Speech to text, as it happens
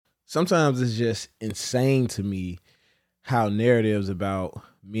sometimes it's just insane to me how narratives about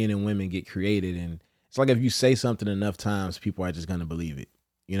men and women get created. And it's like if you say something enough times, people are just going to believe it.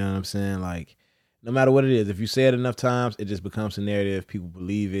 You know what I'm saying? Like, no matter what it is, if you say it enough times, it just becomes a narrative. People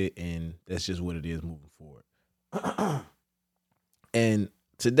believe it, and that's just what it is moving forward. And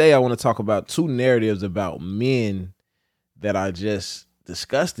today I want to talk about two narratives about men that are just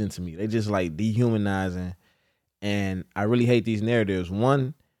disgusting to me. They just like dehumanizing. And I really hate these narratives.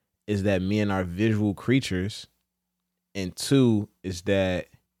 One is that men are visual creatures. And two is that,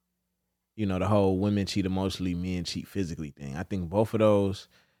 the whole women cheat emotionally, men cheat physically thing. I think both of those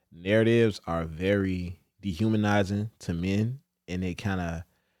narratives are very dehumanizing to men. And it kind of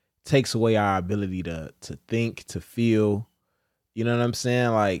takes away our ability to think, to feel. You know what I'm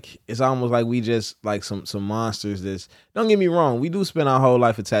saying? Like, it's almost like we just like some monsters. Don't get me wrong, we do spend our whole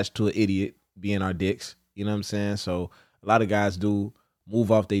life attached to an idiot being our dicks. You know what I'm saying? So a lot of guys do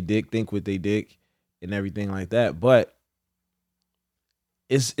move off their dick, think with their dick, and everything like that. But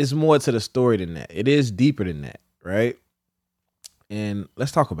it's more to the story than that. It is deeper than that, right? And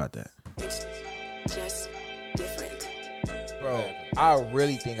let's talk about that. It's just different. Bro, I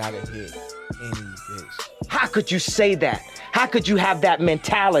really think I could hit any bitch. How could you say that? How could you have that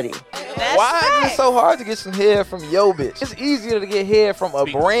mentality? Why is it so hard to get some hair from yo bitch? It's easier to get hair from a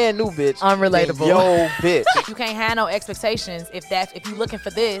brand new bitch Unrelatable. than yo bitch. You can't have no expectations if you looking for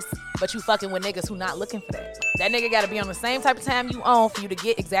this, but you fucking with niggas who not looking for that. That nigga gotta be on the same type of time you own for you to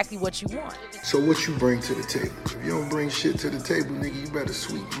get exactly what you want. So what you bring to the table? If you don't bring shit to the table, nigga, you better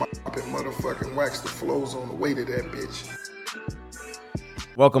sweep, mop, and motherfucking wax the flows on the way to that bitch.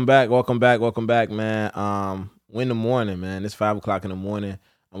 Welcome back, man. We're in the morning, man. It's 5:00 in the morning.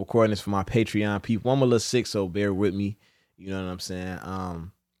 I'm recording this for my Patreon people. I'm a little sick, so bear with me. You know what I'm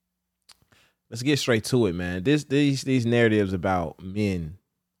saying? Let's get straight to it, man. These narratives about men,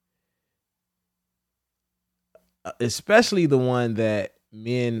 especially the one that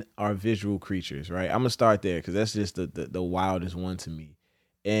men are visual creatures, right? I'm gonna start there because that's just the wildest one to me.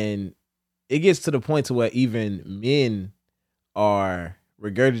 And it gets to the point to where even men are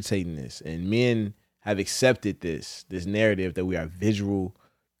regurgitating this, and men have accepted this narrative that we are visual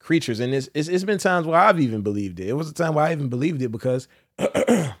creatures. And it's been times where I've even believed it. It was a time where I even believed it because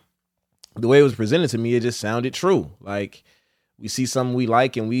the way it was presented to me, it just sounded true. Like, we see something we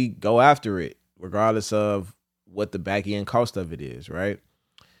like and we go after it, regardless of what the back end cost of it is, right?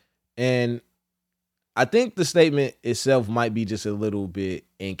 And I think the statement itself might be just a little bit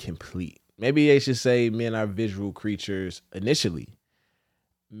incomplete. Maybe they should say men are visual creatures initially.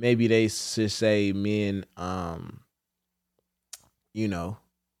 Maybe they should say men,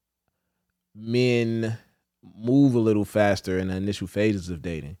 men move a little faster in the initial phases of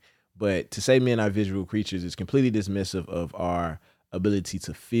dating. But to say men are visual creatures is completely dismissive of our ability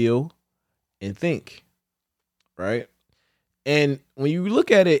to feel and think, right? And when you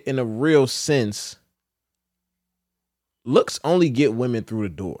look at it in a real sense, looks only get women through the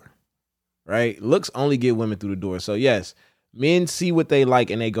door, right? Looks only get women through the door. So yes, men see what they like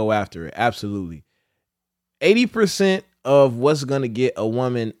and they go after it. Absolutely. 80% of what's going to get a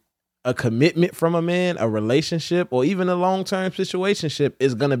woman a commitment from a man, a relationship, or even a long-term situationship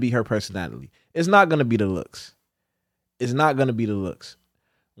is going to be her personality. It's not going to be the looks. It's not going to be the looks.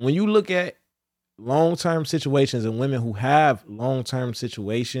 When you look at long-term situations and women who have long-term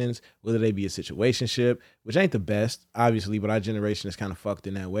situations, whether they be a situationship, which ain't the best, obviously, but our generation is kind of fucked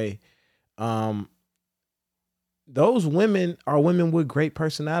in that way. Those women are women with great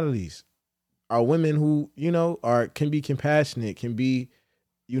personalities, are women who, can be compassionate, can be,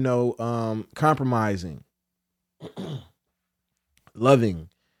 compromising, loving,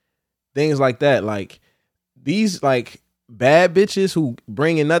 things like that. Like, these like bad bitches who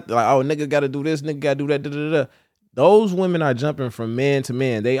bring in nothing, like, oh, nigga gotta do this, nigga gotta do that, da, da, da. Those women are jumping from man to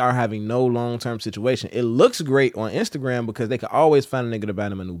man. They are having no long-term situation. It looks great on Instagram because they can always find a nigga to buy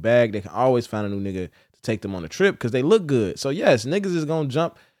them a new bag. They can always find a new nigga to take them on a trip because they look good. So yes, niggas is gonna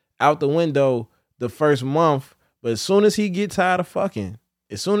jump out the window the first month, but as soon as he get tired of fucking,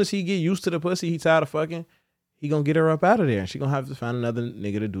 as soon as he get used to the pussy, he tired of fucking, he gonna get her up out of there, and she gonna have to find another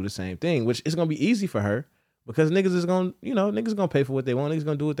nigga to do the same thing, which is gonna be easy for her because niggas is gonna, niggas gonna pay for what they want. Niggas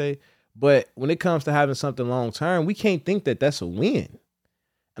gonna do what they. But when it comes to having something long term, we can't think that that's a win.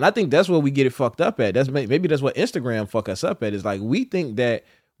 And I think that's where we get it fucked up at. Maybe that's what Instagram fuck us up at. Is like, we think that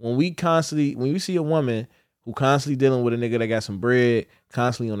when we see a woman who constantly dealing with a nigga that got some bread,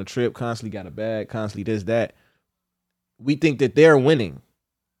 constantly on a trip, constantly got a bag, constantly this, that, we think that they're winning,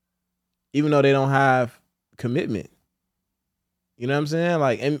 even though they don't have commitment. You know what I'm saying?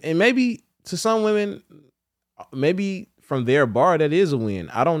 Like, and maybe to some women, maybe from their bar, that is a win.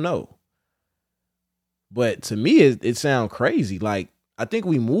 I don't know. But to me, it sounds crazy. Like, I think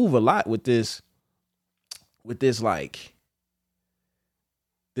we move a lot with this like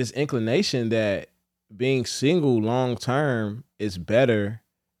this inclination that being single long term is better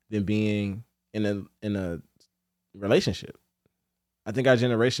than being in a relationship. I think our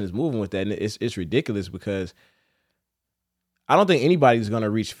generation is moving with that, and it's ridiculous because I don't think anybody's gonna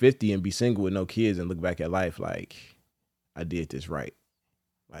reach 50 and be single with no kids and look back at life like, I did this right.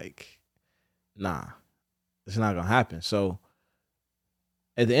 Like, nah, it's not gonna happen. So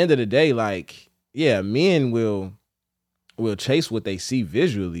at the end of the day, like, yeah, men will chase what they see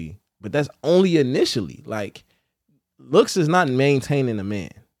visually, but that's only initially. Like, looks is not maintaining a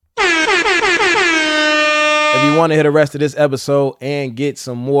man. If you want to hear the rest of this episode and get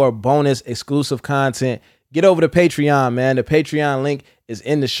some more bonus exclusive content, get over to Patreon, man. The Patreon link is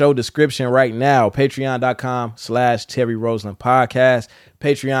in the show description right now. Patreon.com/Terry Roseland Podcast.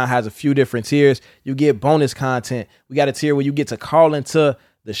 Patreon has a few different tiers. You get bonus content. We got a tier where you get to call into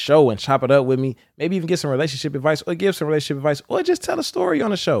the show and chop it up with me. Maybe even get some relationship advice or give some relationship advice or just tell a story on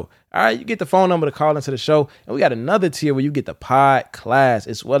the show. All right, you get the phone number to call into the show. And we got another tier where you get the pod class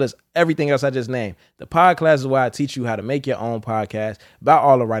as well as everything else I just named. The pod class is where I teach you how to make your own podcast, buy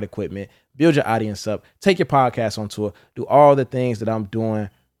all the right equipment, build your audience up, take your podcast on tour, do all the things that I'm doing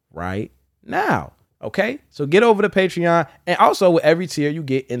right now. Okay, so get over to Patreon. And also with every tier you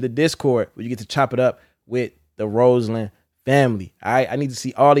get in the Discord where you get to chop it up with the Roseland family. All right, I need to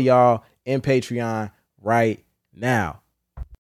see all of y'all in Patreon right now.